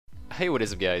Hey, what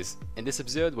is up guys? In this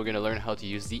episode we're gonna learn how to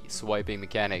use the swiping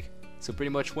mechanic. So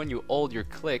pretty much when you hold your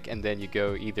click and then you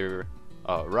go either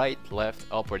right, left,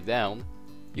 up or down,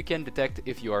 you can detect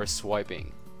if you are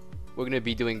swiping. We're gonna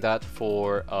be doing that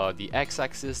for the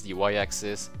x-axis, the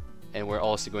y-axis, and we're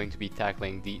also going to be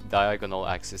tackling the diagonal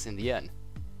axis in the end.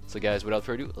 So guys, without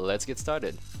further ado, let's get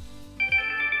started.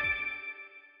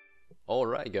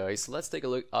 Alright guys, let's take a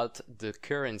look at the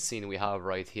current scene we have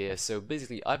right here. So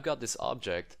basically I've got this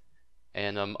object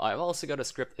and I've also got a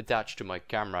script attached to my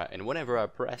camera, and whenever I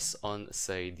press on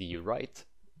say the right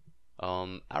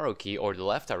arrow key or the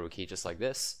left arrow key just like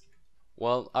this,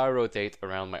 well, I rotate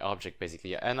around my object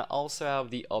basically, and I also have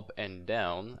the up and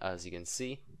down as you can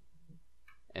see.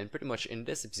 And pretty much in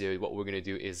this episode what we're gonna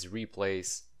do is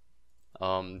replace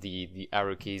the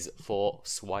arrow keys for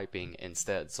swiping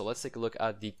instead. So let's take a look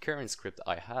at the current script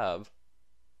I have.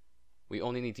 We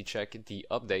only need to check the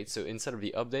update, so instead of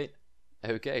the update,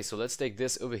 okay, so let's take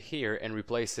this over here and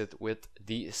replace it with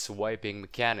the swiping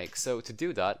mechanic. So to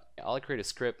do that, I'll create a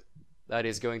script that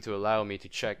is going to allow me to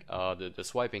check the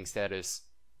swiping status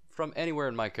from anywhere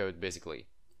in my code basically,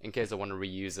 in case I want to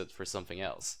reuse it for something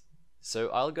else. So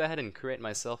I'll go ahead and create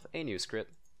myself a new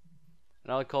script,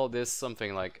 and I'll call this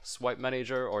something like swipe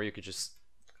manager, or you could just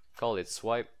call it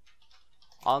swipe.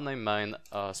 I'll name mine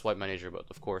swipe manager, but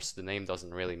of course the name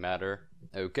doesn't really matter.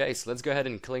 Okay, so let's go ahead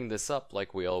and clean this up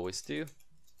like we always do.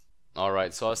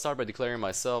 Alright, so I'll start by declaring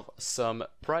myself some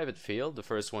private field, the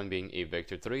first one being a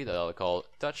vector3 that I'll call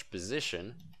touch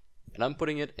position, and I'm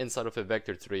putting it inside of a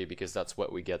vector3 because that's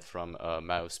what we get from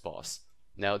mouse pass.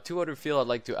 Now, two other fields I'd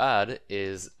like to add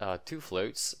is two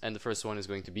floats, and the first one is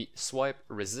going to be swipe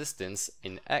resistance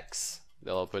in X,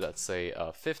 that I'll put at say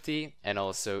 50, and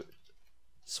also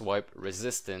swipe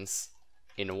resistance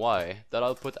in Y, that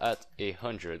I'll put at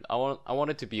 100. I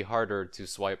want it to be harder to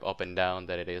swipe up and down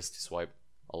than it is to swipe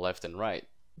left and right.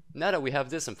 Now that we have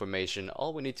this information,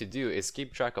 all we need to do is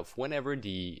keep track of whenever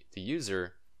the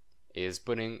user is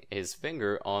putting his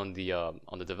finger on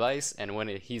the device and when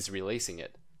he's releasing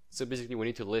it. So basically we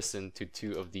need to listen to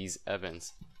two of these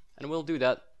events, and we'll do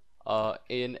that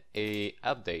in a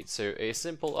update. So a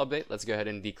simple update, let's go ahead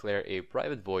and declare a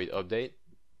private void update,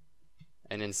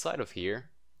 and inside of here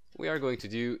we are going to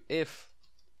do if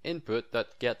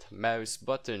input.get mouse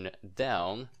button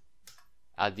down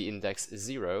at the index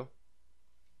 0.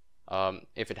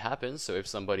 If it happens, so if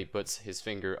somebody puts his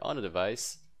finger on a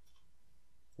device,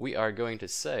 we are going to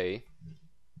say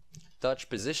touch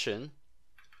position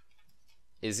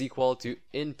is equal to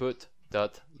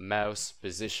input.mouse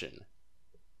position.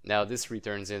 Now this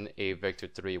returns in a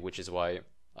vector3, which is why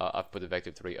I've put a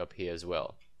vector3 up here as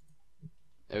well.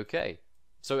 Okay,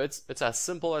 so it's as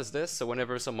simple as this. So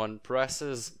whenever someone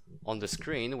presses on the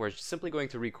screen, we're simply going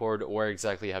to record where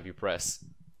exactly have you pressed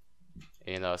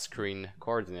in screen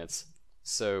coordinates.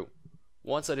 So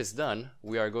once that is done,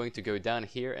 we are going to go down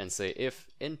here and say if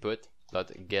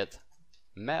input.get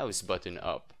mouse button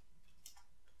up,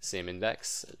 same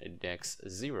index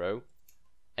 0,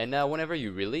 and now whenever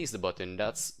you release the button,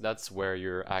 that's where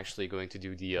you're actually going to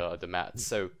do the math.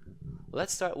 So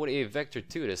let's start with a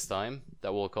vector2 this time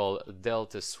that we'll call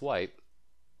delta swipe,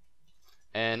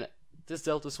 and this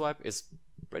delta swipe is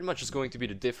pretty much just going to be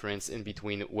the difference in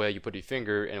between where you put your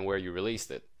finger and where you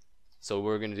released it. So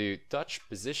we're going to do touch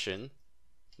position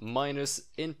minus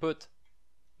input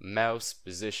mouse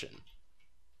position.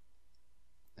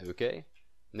 Okay,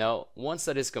 now once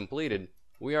that is completed,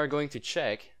 we are going to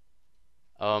check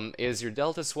is your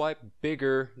delta swipe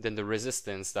bigger than the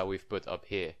resistance that we've put up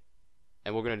here,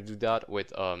 and we're going to do that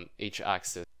with each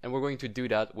axis, and we're going to do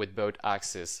that with both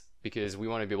axes because we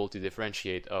want to be able to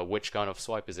differentiate which kind of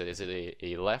swipe is it. Is it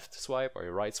a left swipe or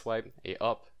a right swipe, a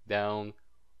up, down,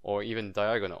 or even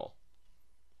diagonal?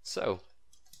 So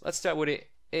let's start with a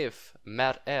if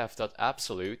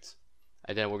matf.absolute,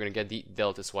 and then we're going to get the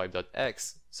delta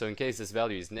swipe.x. So in case this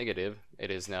value is negative, it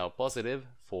is now positive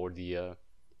for the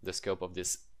scope of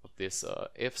this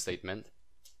if statement.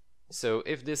 So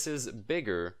if this is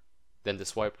bigger than the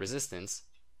swipe resistance,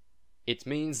 it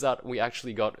means that we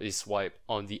actually got a swipe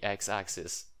on the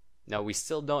x-axis. Now we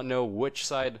still don't know which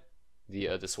side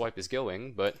the swipe is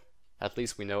going, but at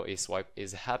least we know a swipe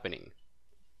is happening.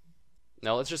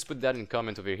 Now let's just put that in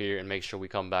comment over here and make sure we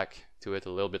come back to it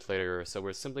a little bit later. So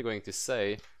we're simply going to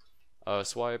say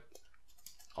swipe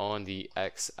on the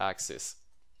x-axis,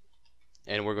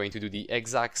 and we're going to do the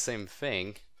exact same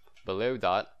thing below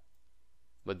that,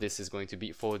 but this is going to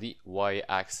be for the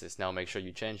y-axis. Now make sure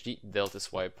you change the delta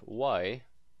swipe y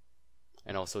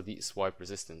and also the swipe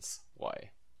resistance y.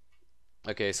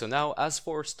 Okay, so now as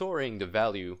for storing the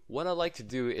value, what I like to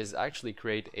do is actually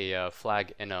create a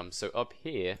flag enum. So up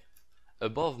here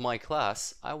above my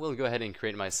class, I will go ahead and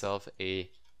create myself a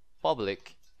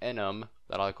public enum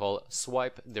that I'll call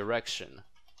swipe direction.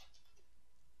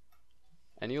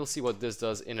 And you'll see what this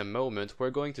does in a moment.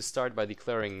 We're going to start by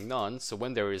declaring none, so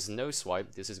when there is no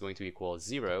swipe, this is going to equal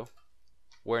 0.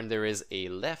 When there is a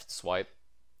left swipe,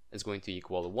 it's going to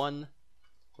equal 1.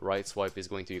 Right swipe is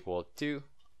going to equal 2.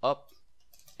 Up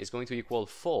is going to equal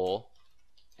 4.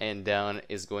 And down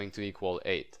is going to equal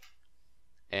 8.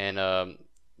 And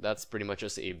that's pretty much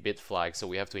just a bit flag, so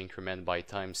we have to increment by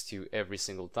 ×2 every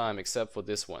single time, except for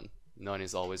this one. None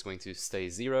is always going to stay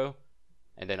 0.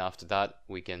 And then after that,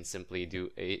 we can simply do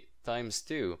a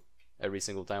 ×2 every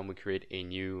single time we create a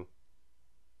new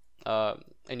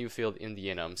field in the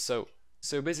enum.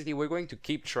 So basically, we're going to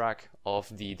keep track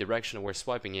of the direction we're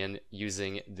swiping in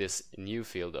using this new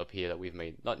field up here that we've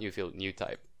made. Not new field, new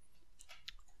type.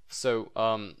 So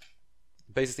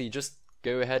basically, just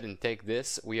go ahead and take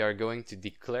this. We are going to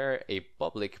declare a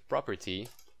public property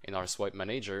in our swipe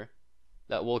manager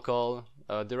that we'll call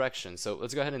direction. So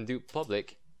let's go ahead and do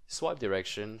public swipe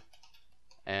direction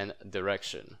and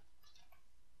direction.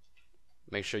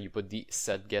 Make sure you put the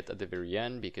set get at the very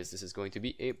end because this is going to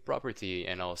be a property,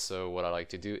 and also what I like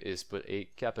to do is put a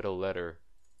capital letter.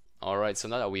 Alright, so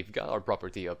now that we've got our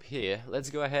property up here, let's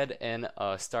go ahead and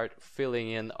start filling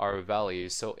in our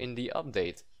values. So in the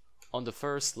update, on the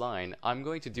first line, I'm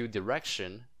going to do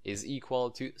direction is equal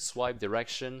to swipe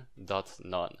direction dot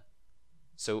none.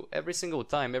 So every single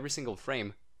time, every single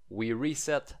frame, we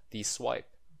reset the swipe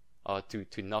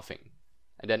to nothing.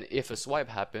 And then if a swipe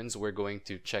happens, we're going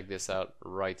to check this out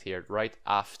right here, right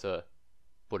after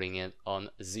putting it on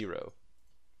 0.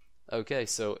 Okay,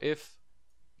 so if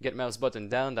get mouse button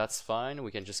down, that's fine. We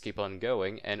can just keep on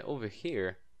going. And over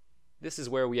here, this is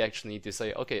where we actually need to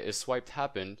say, okay, a swipe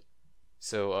happened.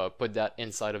 So put that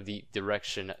inside of the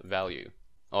direction value.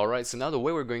 Alright, so now the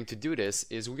way we're going to do this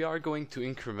is we are going to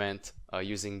increment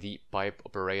using the pipe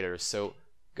operator. So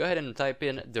go ahead and type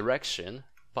in direction,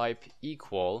 pipe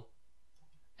equal,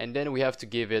 and then we have to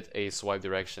give it a swipe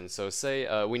direction. So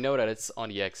say we know that it's on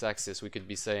the x-axis, we could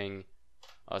be saying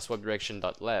swipe direction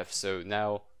dot left. So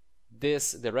now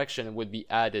this direction would be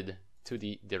added to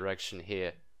the direction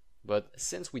here. But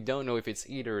since we don't know if it's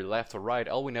either left or right,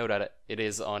 all we know that it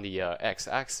is on the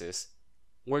x-axis,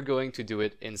 we're going to do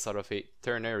it inside of a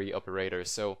ternary operator.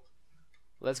 So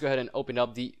let's go ahead and open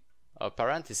up the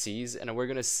parentheses, and we're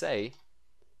going to say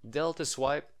delta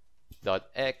swipe dot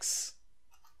x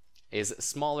is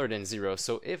smaller than 0.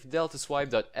 So if delta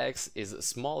swipe dot x is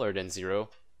smaller than 0,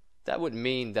 that would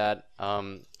mean that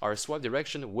our swipe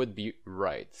direction would be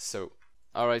right. So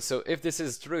alright, so if this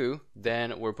is true,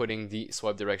 then we're putting the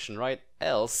swipe direction right,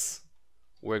 else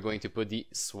we're going to put the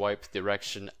swipe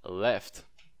direction left,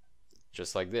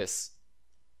 just like this.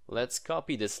 Let's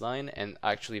copy this line and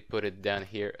actually put it down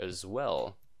here as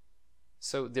well.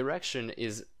 So direction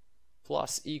is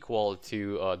plus equal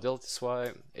to delta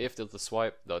swipe. If delta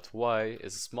swipe dot y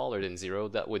is smaller than 0,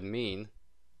 that would mean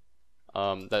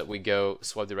that we go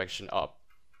swipe direction up.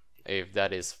 If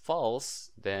that is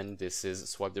false, then this is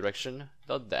swipe direction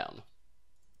dot down,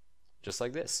 just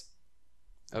like this.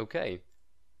 Okay.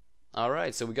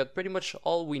 Alright, so we got pretty much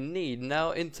all we need.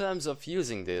 Now in terms of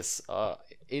using this,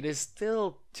 it is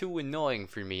still too annoying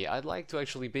for me. I'd like to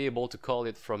actually be able to call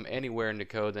it from anywhere in the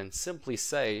code and simply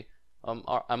say,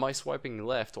 am I swiping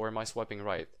left or am I swiping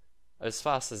right? As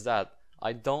fast as that.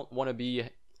 I don't want to be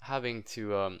having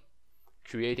to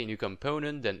create a new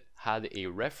component and add a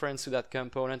reference to that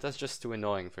component. That's just too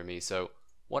annoying for me. So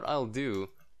what I'll do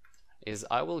is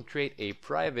I will create a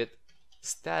private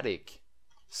static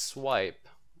swipe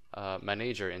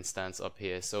manager instance up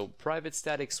here. So private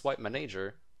static swipe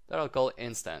manager that I'll call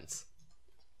instance.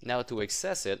 Now to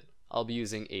access it, I'll be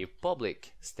using a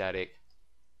public static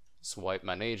swipe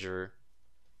manager,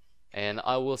 and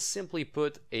I will simply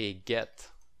put a get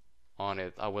on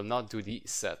it. I will not do the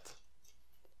set.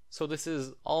 So this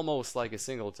is almost like a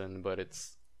singleton, but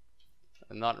it's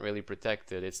not really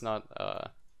protected. It's not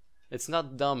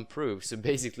dumb proof. So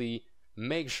basically,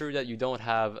 make sure that you don't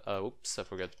have oops, I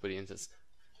forgot to put the instance.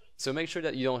 So make sure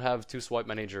that you don't have two swipe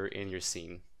manager in your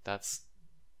scene. That's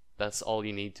all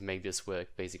you need to make this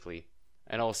work, basically.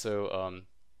 And also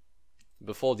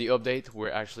before the update,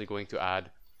 we're actually going to add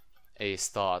a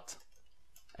start,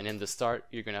 and in the start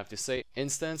you're gonna have to say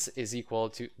instance is equal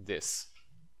to this.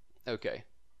 Okay,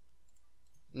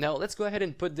 now let's go ahead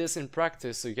and put this in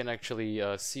practice so you can actually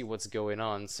see what's going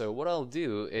on. So what I'll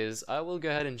do is I will go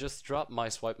ahead and just drop my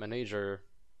swipe manager.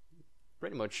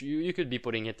 Pretty much you could be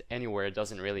putting it anywhere, it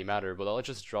doesn't really matter, but I'll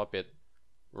just drop it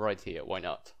right here, why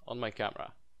not, on my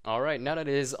camera. Alright, now that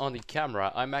it is on the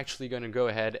camera, I'm actually going to go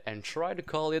ahead and try to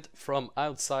call it from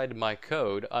outside my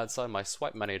code, outside my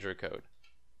swipe manager code.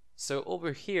 So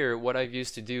over here, what I've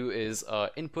used to do is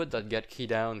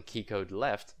input.getKeyDown keycode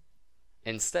left.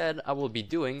 Instead, I will be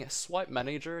doing swipe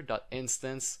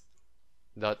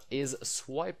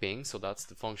manager.instance.isSwiping, so that's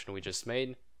the function we just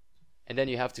made, and then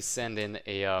you have to send in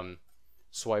a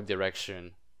swipe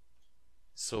direction.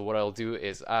 So what I'll do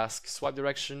is ask swipe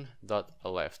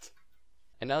direction.left.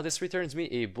 And now this returns me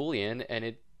a boolean, and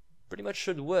it pretty much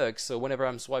should work. So whenever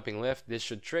I'm swiping left, this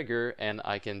should trigger and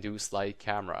I can do slide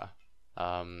camera,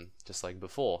 just like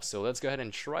before. So let's go ahead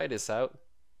and try this out.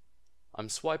 I'm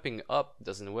swiping up,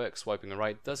 doesn't work. Swiping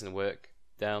right doesn't work.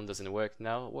 Down doesn't work.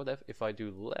 Now what if I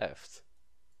do left?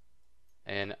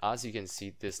 And as you can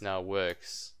see, this now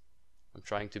works. I'm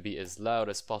trying to be as loud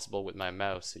as possible with my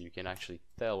mouse so you can actually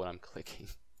tell when I'm clicking.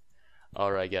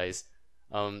 Alright guys,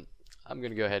 I'm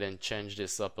gonna go ahead and change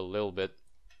this up a little bit.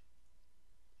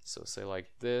 So say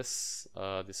like this.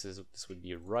 This would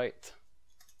be right.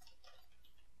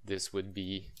 This would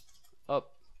be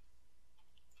up.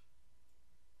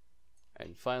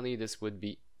 And finally this would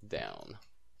be down.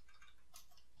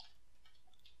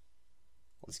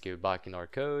 Let's go back in our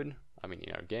code,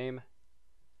 in our game.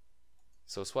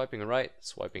 So swiping right,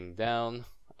 swiping down,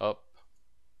 up,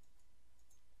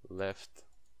 left.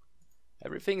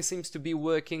 Everything seems to be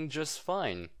working just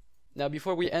fine. Now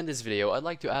before we end this video, I'd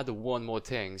like to add one more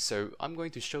thing. So I'm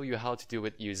going to show you how to do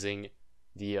it using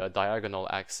the diagonal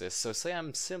axis. So say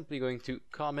I'm simply going to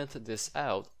comment this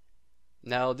out.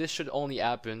 Now this should only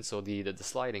happen, so the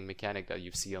sliding mechanic that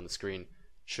you see on the screen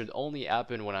should only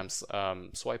happen when I'm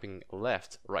swiping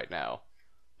left right now.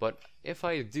 But if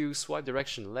I do swipe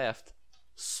direction left,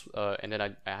 and then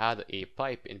I add a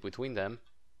pipe in between them,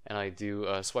 and I do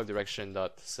swipe direction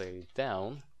dot say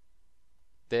down,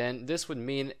 then this would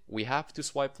mean we have to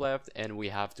swipe left and we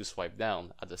have to swipe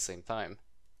down at the same time.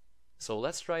 So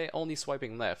let's try only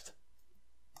swiping left.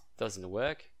 Doesn't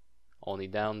work. Only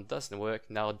down doesn't work.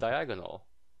 Now diagonal.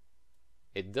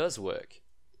 It does work.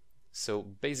 So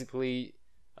basically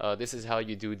this is how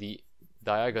you do the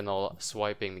diagonal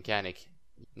swiping mechanic.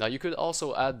 Now you could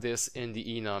also add this in the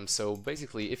enum. So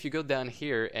basically if you go down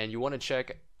here and you want to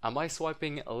check, am I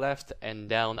swiping left and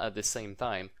down at the same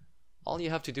time? All you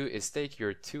have to do is take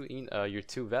your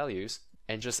two values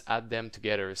and just add them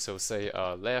together. So say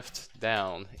left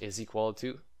down is equal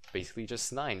to basically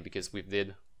just 9 because we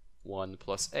did 1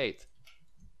 plus 8.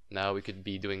 Now we could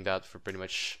be doing that for pretty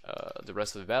much the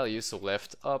rest of the values. So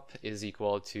left up is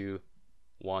equal to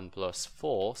 1 plus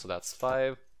 4, so that's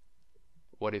 5.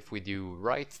 What if we do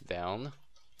right down?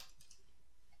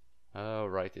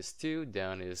 Right is 2,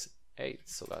 down is 8,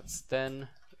 so that's 10,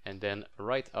 and then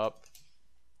right up,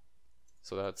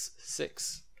 so that's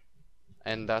 6.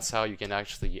 And that's how you can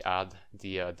actually add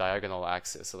the diagonal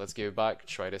axis. So let's go back,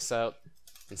 try this out.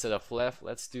 Instead of left,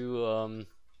 let's do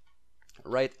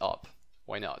right up.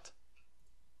 Why not?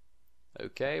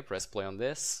 Okay, press play on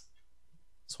this.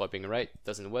 Swiping right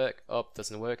doesn't work, up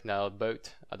doesn't work. Now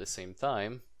both at the same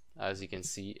time. As you can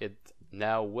see, it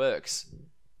now works.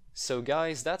 So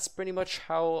guys, that's pretty much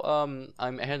how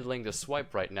I'm handling the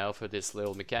swipe right now for this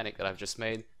little mechanic that I've just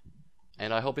made.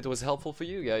 And I hope it was helpful for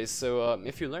you guys. So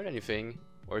if you learned anything,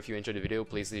 or if you enjoyed the video,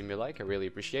 please leave me a like, I really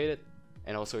appreciate it.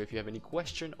 And also if you have any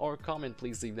question or comment,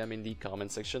 please leave them in the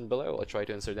comment section below. I'll try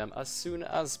to answer them as soon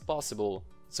as possible.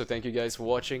 So thank you guys for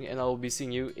watching, and I'll be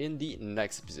seeing you in the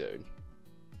next episode.